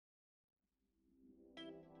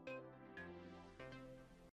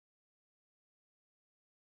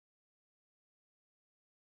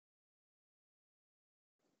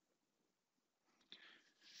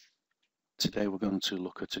Today we're going to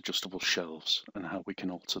look at adjustable shelves and how we can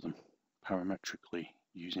alter them parametrically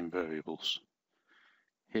using variables.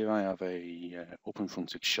 Here I have a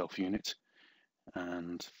open-fronted shelf unit,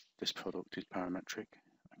 and this product is parametric.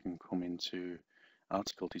 I can come into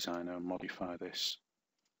Article Designer and modify this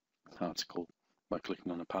article by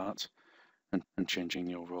clicking on a part and changing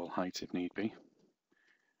the overall height if need be,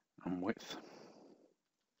 and width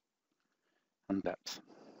and depth.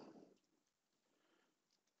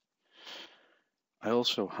 I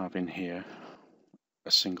also have in here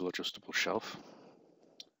a single adjustable shelf,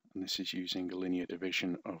 and this is using a linear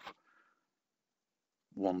division of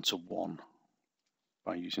 1:1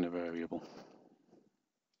 by using a variable.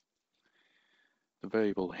 The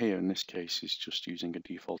variable here in this case is just using a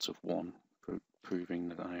default of 1, proving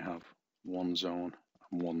that I have one zone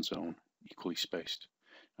and one zone equally spaced,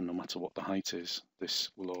 and no matter what the height is,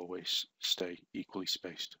 this will always stay equally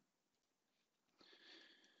spaced.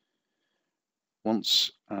 Once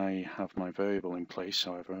I have my variable in place,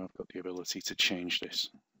 however, I've got the ability to change this.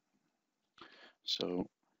 So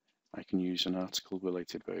I can use an article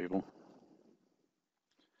related variable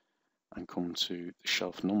and come to the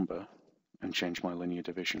shelf number and change my linear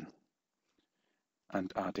division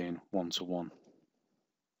and add in 1:1.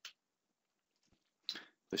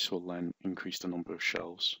 This will then increase the number of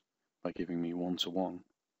shelves by giving me 1:1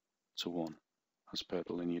 to 1 as per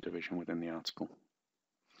the linear division within the article.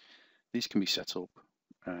 These can be set up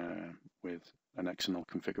with an XML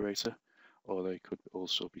configurator, or they could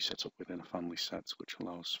also be set up within a family set, which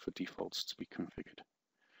allows for defaults to be configured.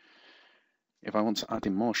 If I want to add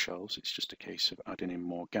in more shelves, it's just a case of adding in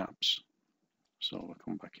more gaps. So I'll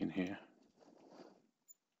come back in here.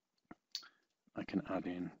 I can add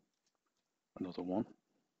in another one,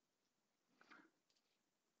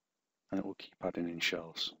 and it will keep adding in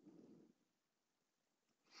shelves.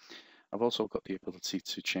 I've also got the ability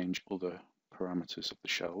to change other parameters of the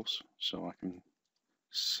shelves, so I can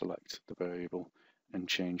select the variable and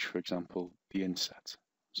change, for example, the inset.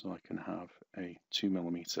 So I can have a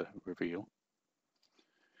 2mm reveal,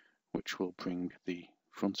 which will bring the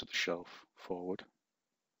front of the shelf forward,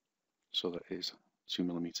 so that is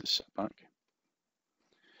 2mm setback.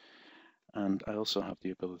 And I also have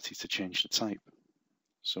the ability to change the type.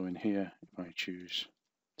 So in here, if I choose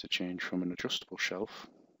to change from an adjustable shelf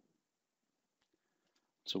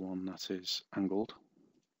to one that is angled,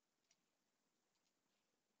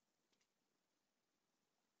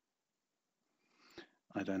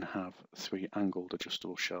 I then have 3 angled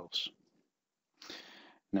adjustable shelves.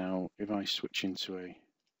 Now, if I switch into a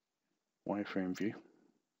wireframe view,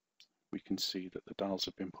 we can see that the dials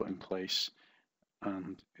have been put in place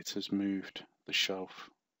and it has moved the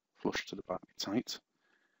shelf flush to the back tight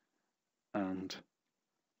and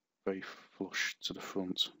very flush to the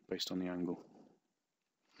front based on the angle.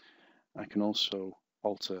 I can also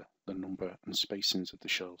alter the number and spacings of the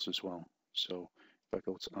shelves as well. So if I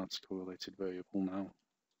go to article related variable now,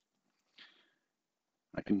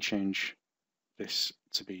 I can change this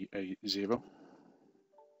to be a 0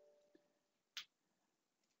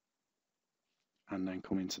 and then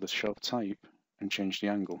come into the shelf type and change the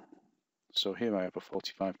angle. So here I have a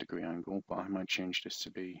 45-degree angle, but I might change this to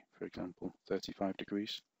be, for example, 35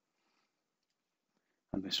 degrees.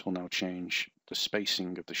 And this will now change the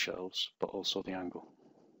spacing of the shelves, but also the angle.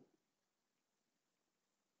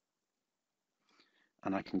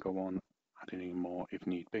 And I can go on adding in more if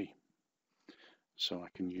need be. So I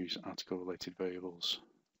can use article related variables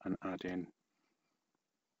and add in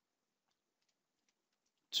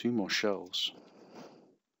 2 more shelves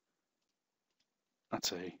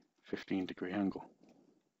at a 15-degree angle.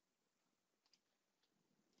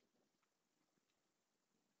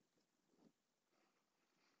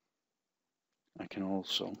 I can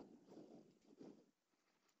also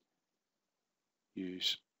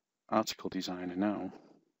use Article Designer now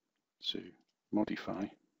to modify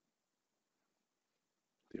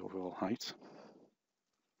the overall height,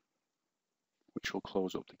 which will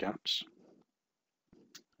close up the gaps,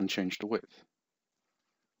 and change the width.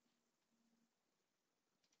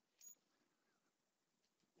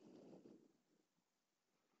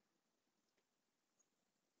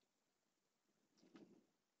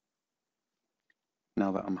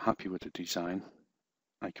 Now that I'm happy with the design,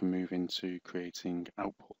 I can move into creating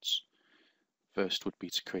outputs. First would be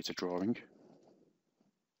to create a drawing.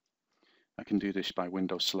 I can do this by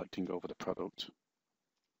window selecting over the product,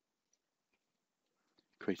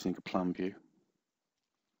 creating a plan view,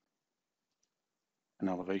 an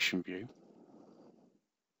elevation view,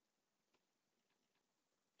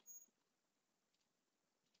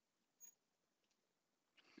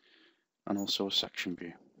 and also a section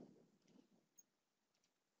view.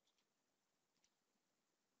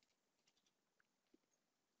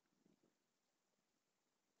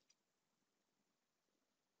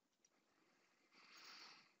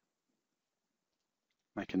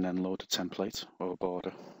 I can then load a template or a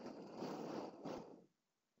border.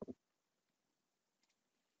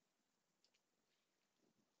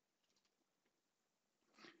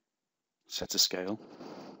 Set a scale.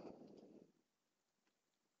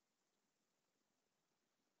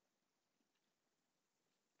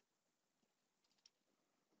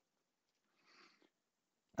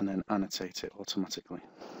 And then annotate it automatically.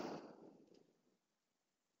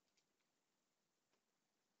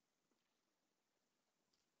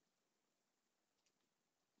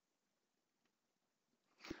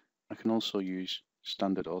 I can also use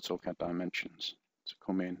standard AutoCAD dimensions to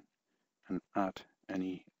come in and add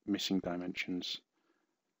any missing dimensions.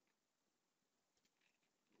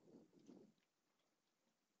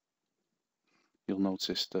 You'll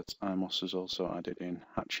notice that imos has also added in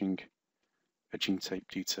hatching, edging tape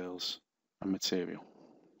details, and material.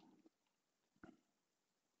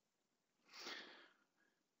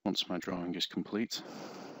 Once my drawing is complete,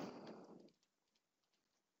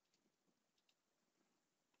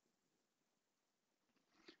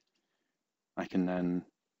 I can then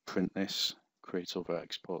print this, create other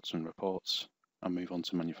exports and reports, and move on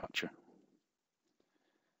to manufacture.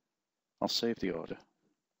 I'll save the order.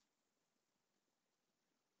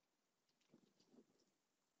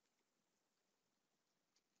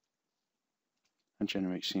 And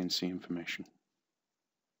generate CNC information.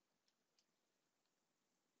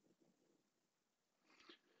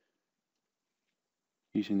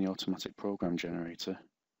 Using the automatic program generator,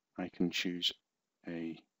 I can choose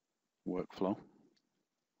a workflow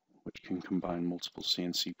which can combine multiple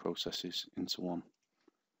CNC processes into one.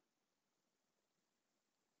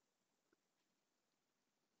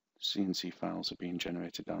 CNC files are being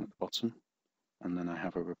generated down at the bottom, and then I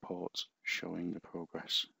have a report showing the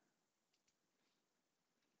progress.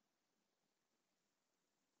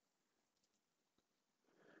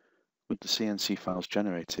 With the CNC files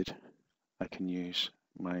generated, I can use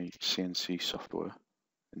my CNC software,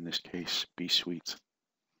 in this case B Suite.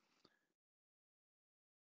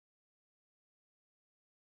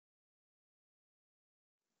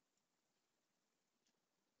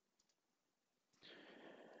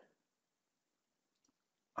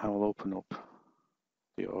 I will open up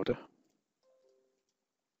the order.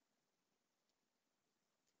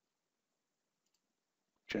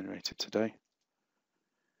 Generated today.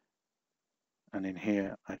 And in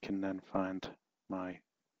here I can then find my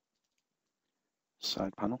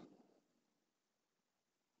side panel.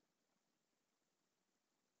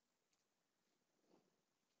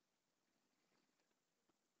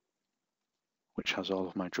 Which has all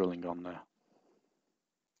of my drilling on there.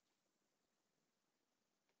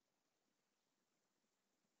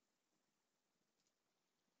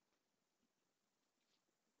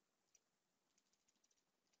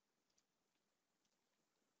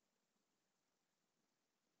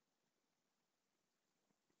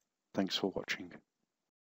 Thanks for watching.